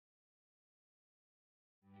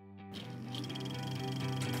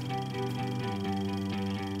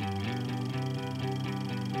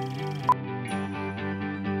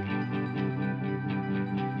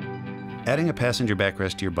Adding a passenger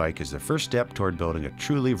backrest to your bike is the first step toward building a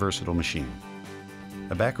truly versatile machine.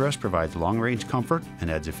 A backrest provides long-range comfort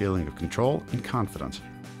and adds a feeling of control and confidence.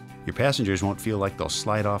 Your passengers won't feel like they'll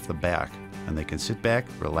slide off the back, and they can sit back,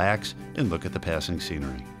 relax, and look at the passing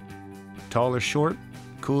scenery. Tall or short,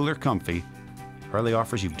 cool or comfy, Harley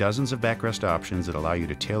offers you dozens of backrest options that allow you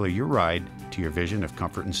to tailor your ride to your vision of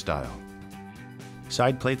comfort and style.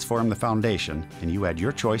 Side plates form the foundation, and you add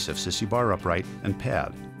your choice of sissy bar upright and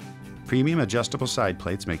pad. Premium adjustable side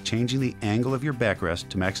plates make changing the angle of your backrest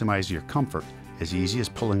to maximize your comfort as easy as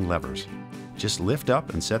pulling levers. Just lift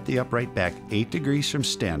up and set the upright back 8 degrees from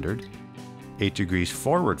standard, 8 degrees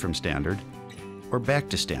forward from standard, or back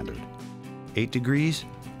to standard. 8 degrees?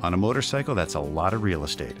 On a motorcycle, that's a lot of real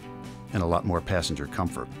estate and a lot more passenger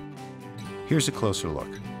comfort. Here's a closer look.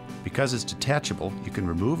 Because it's detachable, you can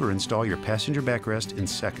remove or install your passenger backrest in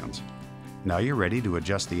seconds. Now you're ready to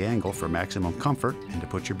adjust the angle for maximum comfort and to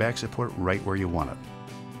put your back support right where you want it.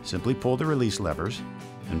 Simply pull the release levers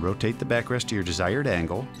and rotate the backrest to your desired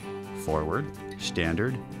angle, forward,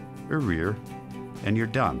 standard, or rear, and you're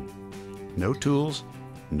done. No tools,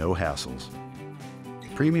 no hassles.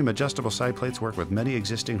 Premium adjustable side plates work with many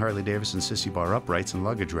existing Harley-Davidson sissy bar uprights and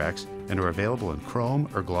luggage racks and are available in chrome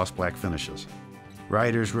or gloss black finishes.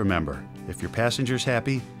 Riders, remember, if your passenger's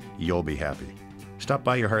happy, you'll be happy. Stop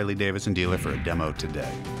by your Harley-Davidson dealer for a demo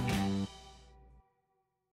today.